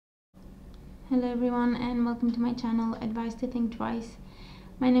Hello everyone and welcome to my channel Advice to Think Twice.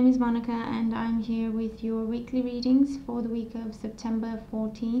 My name is Monica and I'm here with your weekly readings for the week of September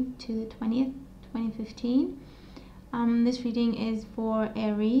 14th to the 20th, 2015. This reading is for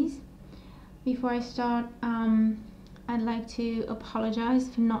Aries. Before I start, I'd like to apologize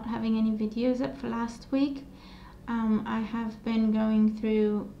for not having any videos up for last week. I have been going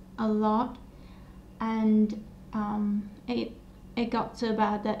through a lot and it got so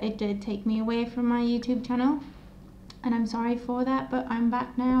bad that it did take me away from my YouTube channel, and I'm sorry for that, but I'm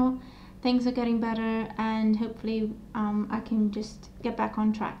back now. Things are getting better and hopefully I can just get back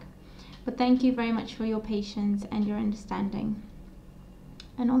on track. But thank you very much for your patience and your understanding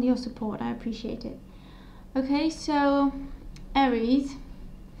and all your support. I appreciate it. Okay, so Aries,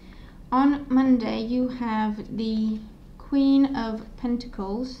 on Monday you have the Queen of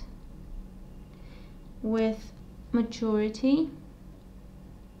Pentacles with maturity.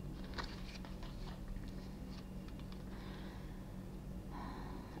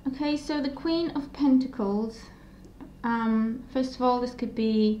 Okay, so the Queen of Pentacles, first of all, this could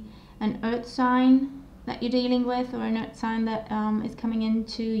be an earth sign that you're dealing with, or an earth sign that is coming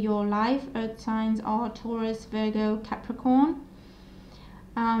into your life. Earth signs are Taurus, Virgo, Capricorn.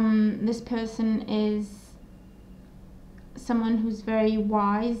 This person is someone who's very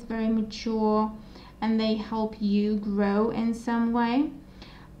wise, very mature, and they help you grow in some way.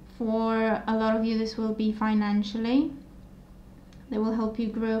 For a lot of you, this will be financially. They will help you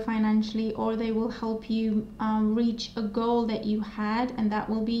grow financially, or they will help you reach a goal that you had, and that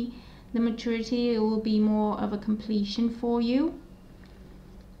will be the maturity. It will be more of a completion for you.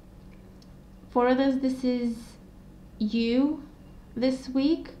 For others, this is you this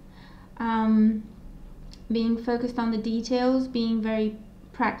week, being focused on the details, being very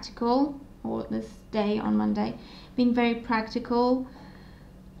practical, or this day on Monday, being very practical,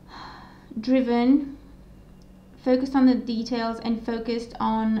 driven, focused on the details, and focused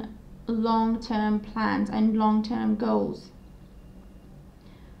on long-term plans and long-term goals.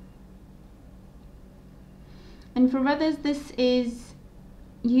 And for others, this is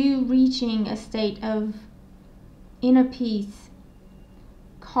you reaching a state of inner peace,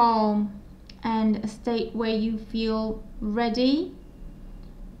 calm, and a state where you feel ready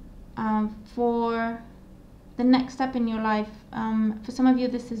for the next step in your life. For some of you,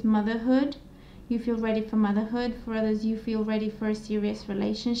 this is motherhood. You feel ready for motherhood. For others, you feel ready for a serious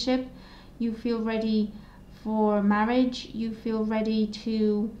relationship. You feel ready for marriage. You feel ready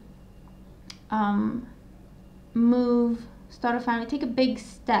to move, start a family, take a big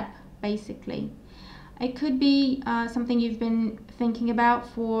step, basically. It could be something you've been thinking about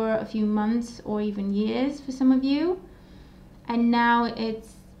for a few months or even years for some of you, and now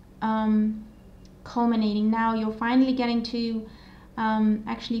it's culminating. Now you're finally getting to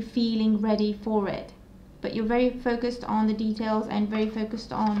actually feeling ready for it, but you're very focused on the details and very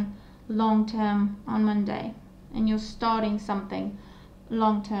focused on long term on Monday, and you're starting something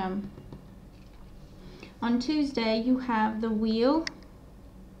long term. On Tuesday you have the Wheel,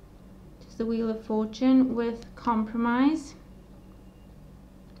 just the Wheel of Fortune with compromise.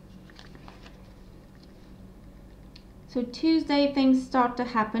 So Tuesday things start to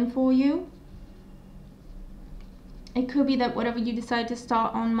happen for you. It could be that whatever you decide to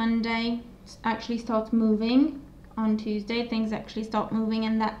start on Monday actually starts moving on Tuesday. Things actually start moving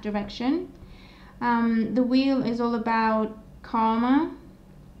in that direction. The Wheel is all about karma.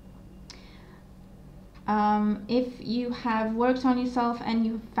 If you have worked on yourself and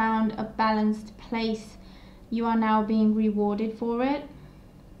you've found a balanced place, you are now being rewarded for it.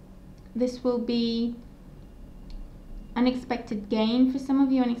 This will be unexpected gain for some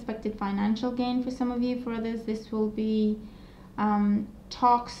of you, unexpected financial gain for some of you. For others, this will be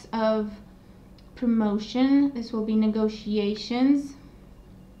talks of promotion. This will be negotiations.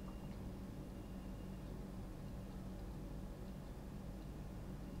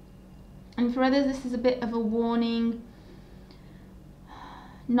 And for others, this is a bit of a warning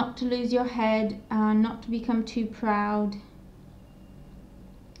not to lose your head, not to become too proud,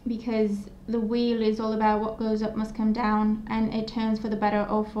 because the Wheel is all about what goes up must come down, and it turns for the better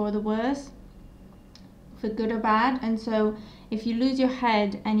or for the worse, for good or bad. And so if you lose your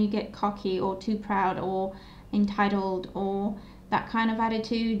head and you get cocky or too proud or entitled or that kind of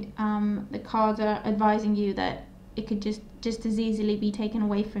attitude, the cards are advising you that it could just as easily be taken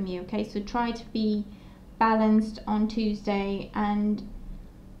away from you. Okay, so try to be balanced on Tuesday, and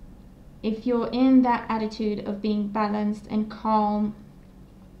if you're in that attitude of being balanced and calm,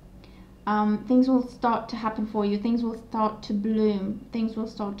 things will start to happen for you. Things will start to bloom. Things will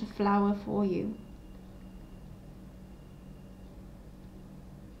start to flower for you.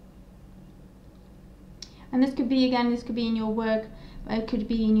 And this could be, again, this could be in your work, but it could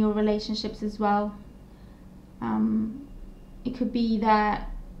be in your relationships as well. It could be that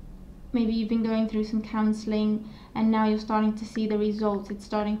maybe you've been going through some counseling and now you're starting to see the results. It's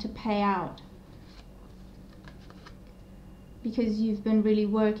starting to pay out because you've been really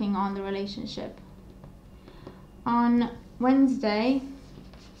working on the relationship. On Wednesday,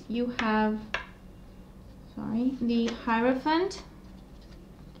 you have, the Hierophant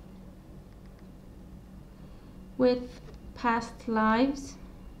with past lives.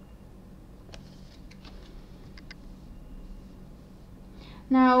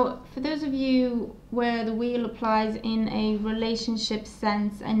 Now, for those of you where the wheel applies in a relationship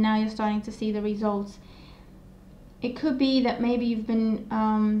sense and now you're starting to see the results, it could be that maybe you've been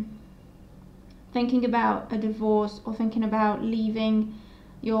thinking about a divorce or thinking about leaving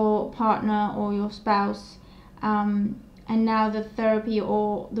your partner or your spouse, and now the therapy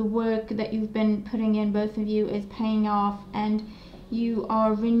or the work that you've been putting in, both of you, is paying off, and you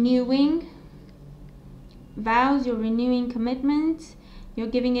are renewing vows, you're renewing commitments, you're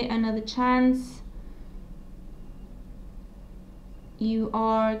giving it another chance, you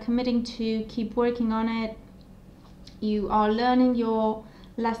are committing to keep working on it, you are learning your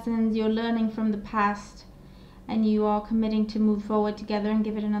lessons, you're learning from the past, and you are committing to move forward together and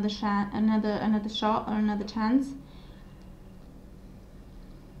give it another shot or another chance.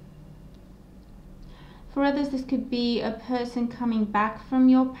 For others, this could be a person coming back from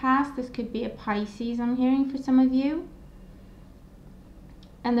your past. This could be a Pisces, I'm hearing, for some of you.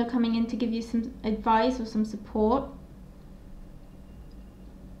 And they're coming in to give you some advice or some support,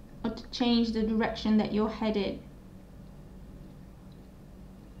 or to change the direction that you're headed,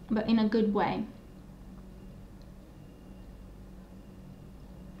 but in a good way.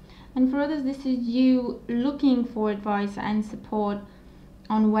 And for others, this is you looking for advice and support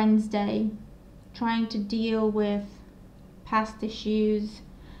on Wednesday, trying to deal with past issues,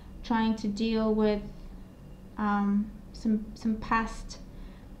 trying to deal with some past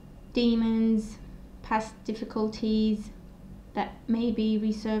demons, past difficulties that may be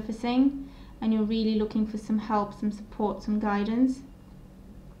resurfacing, and you're really looking for some help, some support, some guidance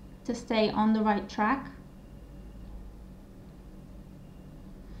to stay on the right track.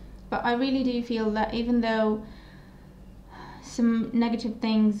 But I really do feel that even though some negative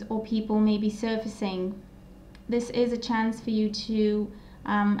things or people may be surfacing, this is a chance for you to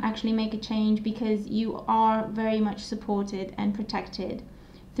actually make a change, because you are very much supported and protected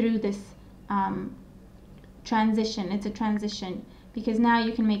through this transition. It's a transition, because now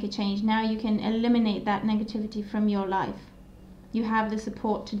you can make a change. Now you can eliminate that negativity from your life. You have the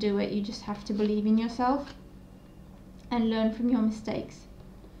support to do it. You just have to believe in yourself and learn from your mistakes.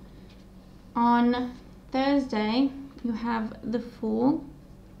 On Thursday, you have the Fool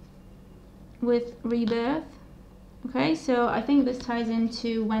with Rebirth. Okay, so I think this ties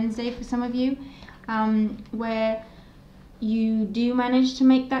into Wednesday for some of you, where you do manage to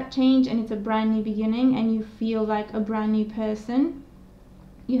make that change and it's a brand new beginning and you feel like a brand new person.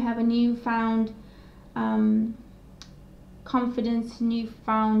 You have a newfound confidence,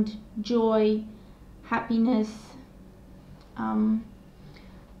 newfound joy, happiness,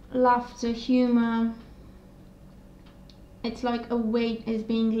 laughter, humor. It's like a weight is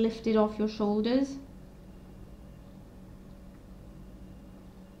being lifted off your shoulders.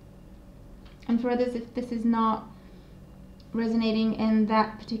 And for others, if this is not resonating in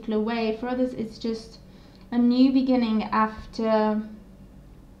that particular way, for others it's just a new beginning after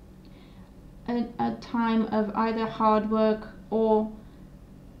a time of either hard work or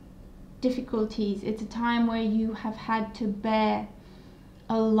difficulties. It's a time where you have had to bear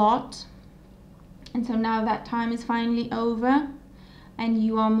a lot, and so now that time is finally over and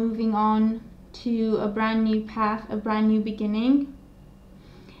you are moving on to a brand new path, a brand new beginning.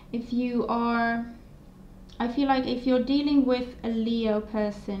 If you are, I feel like if you're dealing with a Leo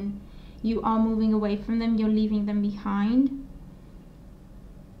person, you are moving away from them, you're leaving them behind,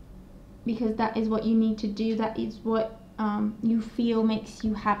 because that is what you need to do. That is what you feel makes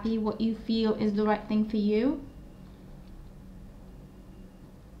you happy, what you feel is the right thing for you.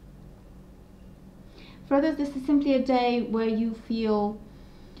 For others, this is simply a day where you feel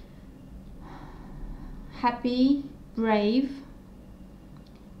happy, brave,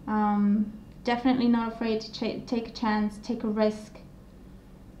 definitely not afraid to take a chance, take a risk.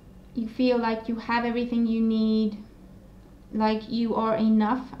 You feel like you have everything you need, like you are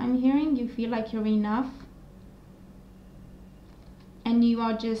enough. I'm hearing you feel like you're enough, and you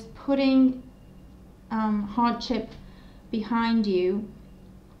are just putting hardship behind you,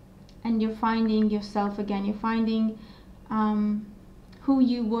 and you're finding yourself again. You're finding who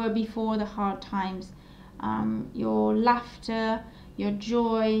you were before the hard times. your laughter, your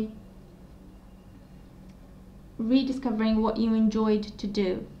joy, rediscovering what you enjoyed to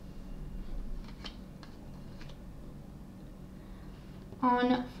do.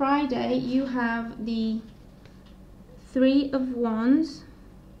 On Friday, you have the Three of Wands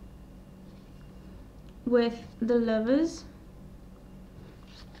with the Lovers.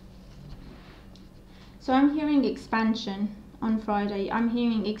 So I'm hearing expansion on Friday. I'm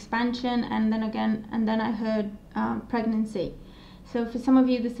hearing expansion, and then I heard pregnancy. So for some of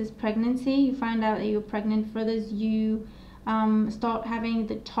you, this is pregnancy. You find out that you're pregnant. For others, you start having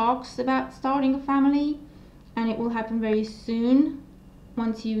the talks about starting a family, and it will happen very soon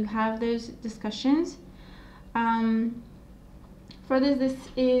once you have those discussions. For others, this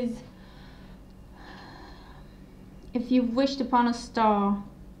is if you've wished upon a star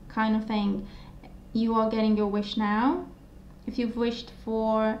kind of thing, you are getting your wish now. If you've wished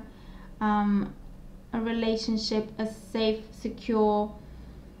for a relationship, a safe, secure,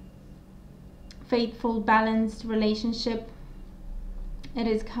 faithful, balanced relationship, it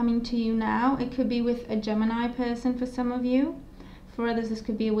is coming to you now. It could be with a Gemini person for some of you. For others, this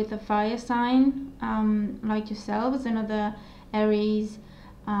could be with a fire sign, like yourselves, another Aries,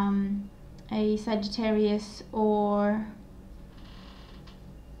 a Sagittarius, or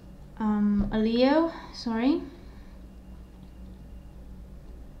a Leo, sorry.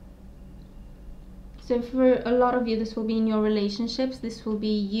 So for a lot of you, this will be in your relationships. This will be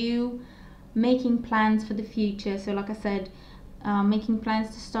you making plans for the future. So like I said, making plans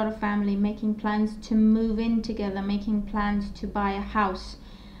to start a family, making plans to move in together, making plans to buy a house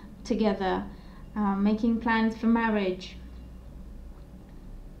together, making plans for marriage.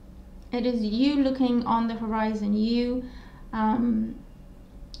 It is you looking on the horizon, you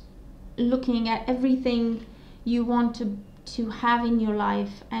looking at everything you want to have in your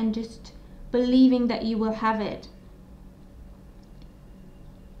life and just believing that you will have it.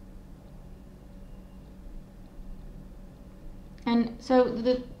 And so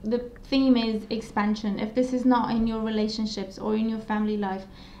the theme is expansion. If this is not in your relationships or in your family life,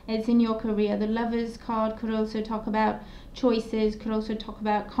 it's in your career. The Lovers card could also talk about choices, could also talk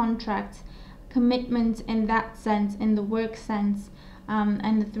about contracts, commitments in that sense, in the work sense.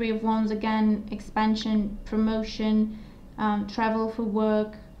 And the Three of Wands, again, expansion, promotion, travel for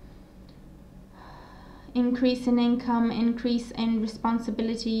work, increase in income, increase in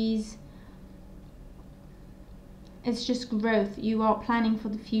responsibilities. It's just growth. You are planning for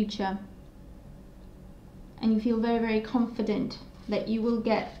the future, and you feel very, very confident that you will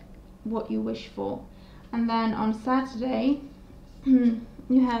get what you wish for. And then on Saturday, you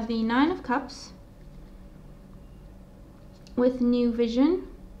have the Nine of Cups with new vision.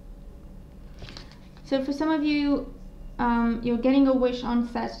 So for some of you, you're getting a wish on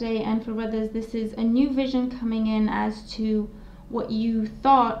Saturday, and for others, this is a new vision coming in as to what you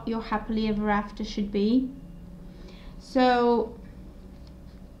thought your happily ever after should be. So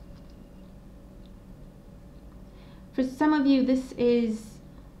for some of you, this is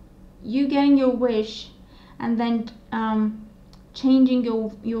you getting your wish and then changing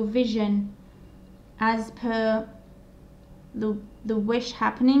your vision as per the wish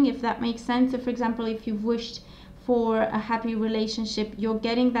happening, if that makes sense. So for example, if you've wished for a happy relationship, you're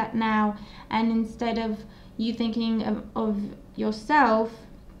getting that now, and instead of you thinking of yourself,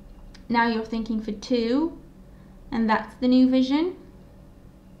 now you're thinking for two, and that's the new vision.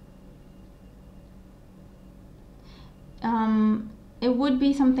 It would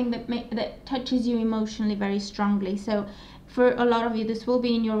be something that touches you emotionally very strongly. So for a lot of you, this will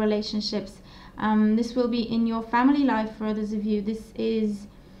be in your relationships. This will be in your family life. For others of you, this is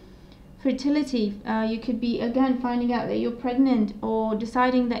fertility. You could be, again, finding out that you're pregnant, or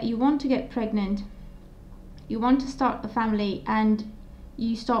deciding that you want to get pregnant. You want to start a family, and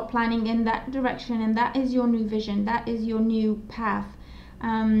you start planning in that direction, and that is your new vision. That is your new path.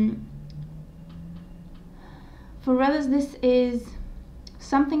 For others, this is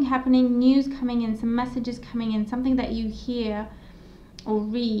something happening, news coming in, some messages coming in, something that you hear or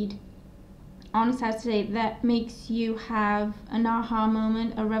read on Saturday that makes you have an aha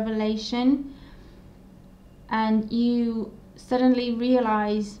moment, a revelation, and you suddenly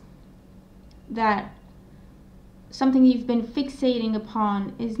realize that something you've been fixating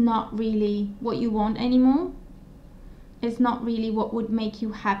upon is not really what you want anymore. It's not really what would make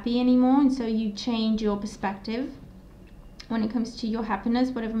you happy anymore, and so you change your perspective when it comes to your happiness,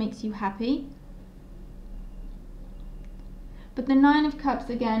 whatever makes you happy. But the Nine of Cups,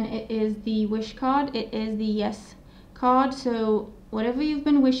 again, it is the wish card. It is the yes card. So whatever you've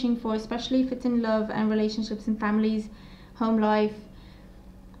been wishing for, especially if it's in love and relationships and families, home life,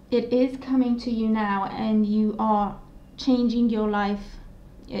 it is coming to you now, and you are changing your life.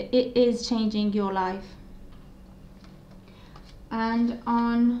 It is changing your life. And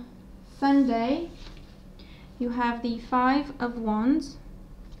on Sunday, you have the Five of Wands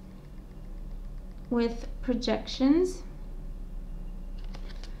with projections.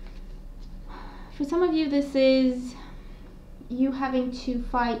 For some of you, this is you having to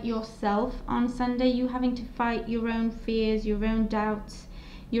fight yourself on Sunday, you having to fight your own fears, your own doubts,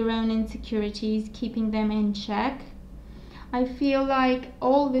 your own insecurities, keeping them in check. I feel like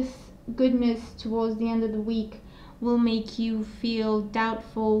all this goodness towards the end of the week will make you feel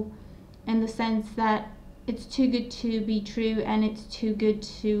doubtful, in the sense that it's too good to be true and it's too good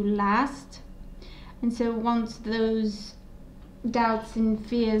to last. And so once those doubts and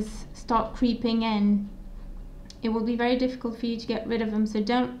fears start creeping in, it will be very difficult for you to get rid of them. So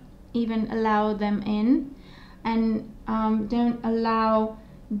don't even allow them in, and don't allow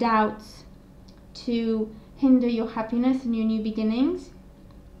doubts to hinder your happiness and your new beginnings,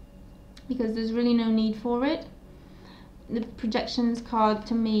 because there's really no need for it. The projections card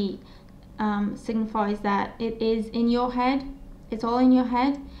to me signifies that it is in your head. It's all in your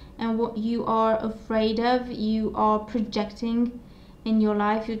head, and what you are afraid of, you are projecting in your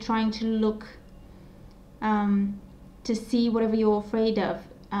life. You're trying to look to see whatever you're afraid of.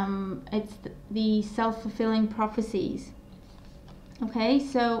 It's the self-fulfilling prophecies. Okay,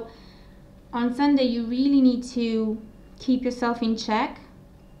 so on Sunday you really need to keep yourself in check.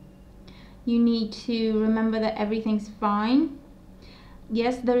 You need to remember that everything's fine.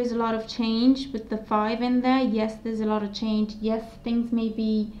 Yes, there is a lot of change with the 5 in there. Yes, there's a lot of change. Yes, things may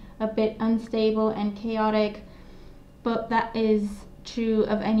be a bit unstable and chaotic, but that is true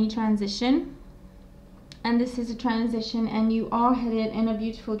of any transition. And this is a transition, and you are headed in a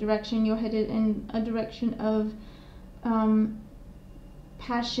beautiful direction. You're headed in a direction of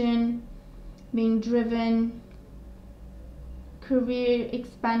passion, being driven, career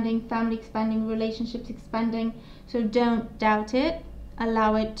expanding, family expanding, relationships expanding. So don't doubt it.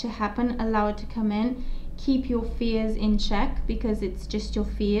 Allow it to happen. Allow it to come in. Keep your fears in check, because it's just your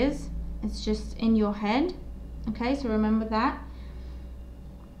fears. It's just in your head. Okay, so remember that.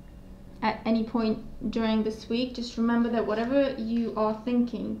 At any point during this week, just remember that whatever you are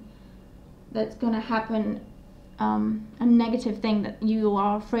thinking that's going to happen, a negative thing that you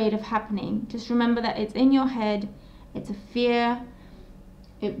are afraid of happening, just remember that it's in your head. It's a fear.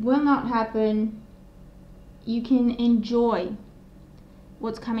 It will not happen. You can enjoy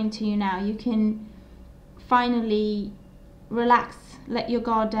what's coming to you now. You can finally relax, let your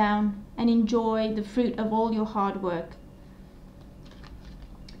guard down, and enjoy the fruit of all your hard work.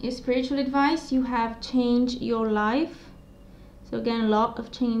 Your spiritual advice, you have change your life. So again, a lot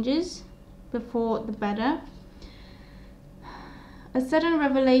of changes before the better. A sudden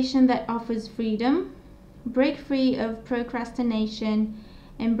revelation that offers freedom. Break free of procrastination.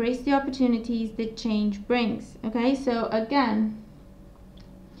 Embrace the opportunities that change brings. Okay, so again,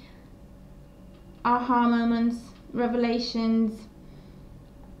 aha moments, revelations,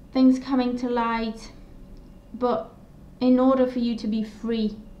 things coming to light. But in order for you to be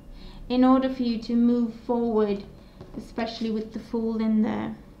free, in order for you to move forward, especially with the Fool in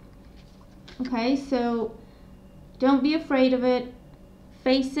there. Okay, so don't be afraid of it.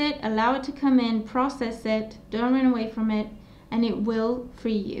 Face it, allow it to come in, process it, don't run away from it, and it will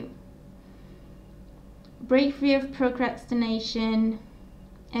free you. Break free of procrastination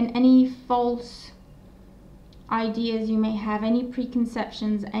and any false ideas you may have, any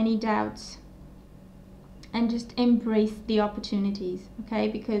preconceptions, any doubts, and just embrace the opportunities, okay?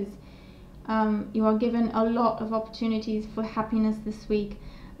 Because you are given a lot of opportunities for happiness this week,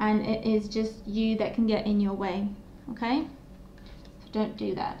 and it is just you that can get in your way, okay? So don't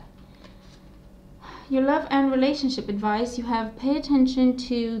do that. Your love and relationship advice, you have pay attention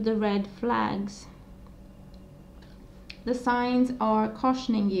to the red flags. The signs are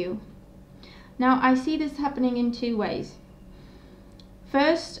cautioning you. Now, I see this happening in 2 ways.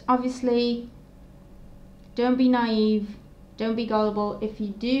 First, obviously, don't be naive, don't be gullible. If you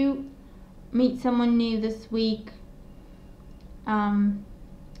do meet someone new this week,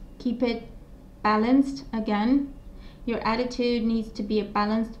 keep it balanced. Again, your attitude needs to be a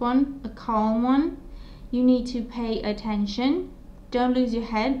balanced one, a calm one. You need to pay attention. Don't lose your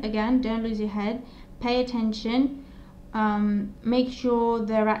head. Again, don't lose your head. Pay attention. Make sure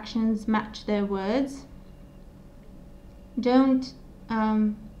their actions match their words. Don't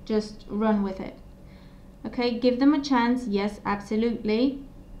just run with it. Okay, give them a chance. Yes, absolutely.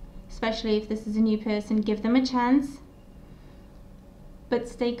 Especially if this is a new person, give them a chance. But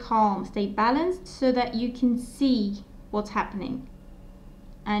stay calm, stay balanced, so that you can see what's happening.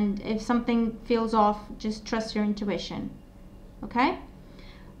 and if something feels off, just trust your intuition. Okay?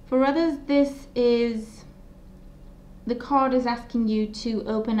 For others, this is, the card is asking you to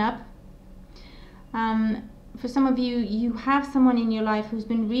open up. For some of you, you have someone in your life who's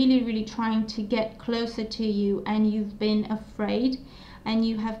been really trying to get closer to you, and you've been afraid, and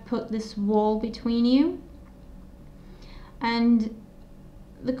you have put this wall between you. And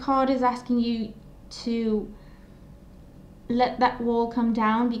the card is asking you to let that wall come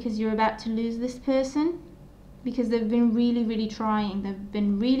down, because you're about to lose this person, because they've been really trying. They've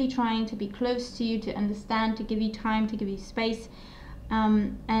been really trying to be close to you, to understand, to give you time, to give you space,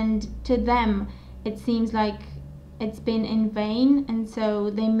 and to them it seems like it's been in vain, and so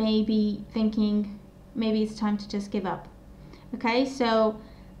they may be thinking maybe it's time to just give up. Okay, so,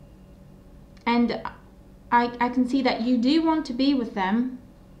 and I can see that you do want to be with them.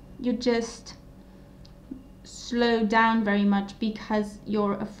 You're just slowed down very much because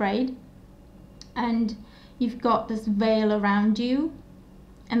you're afraid, and you've got this veil around you,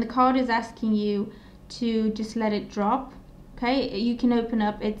 and the card is asking you to just let it drop. Okay, you can open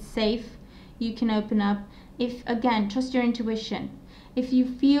up, it's safe, you can open up. If, again, trust your intuition. If you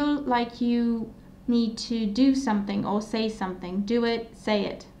feel like you need to do something or say something, do it, say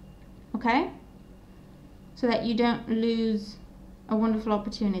it. Okay, so that you don't lose a wonderful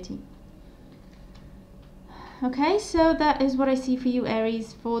opportunity. Okay, so that is what I see for you,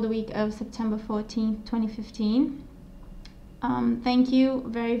 Aries, for the week of September 14th, 2015. Thank you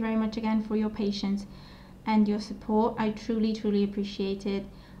very much again for your patience and your support. I truly appreciate it.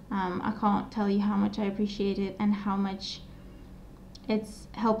 I can't tell you how much I appreciate it and how much it's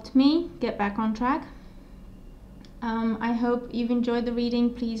helped me get back on track. I hope you've enjoyed the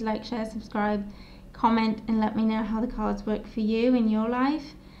reading. Please like, share, subscribe, comment, and let me know how the cards work for you in your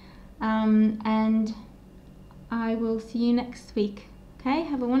life. And I will see you next week. Okay,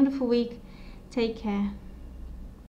 have a wonderful week. Take care.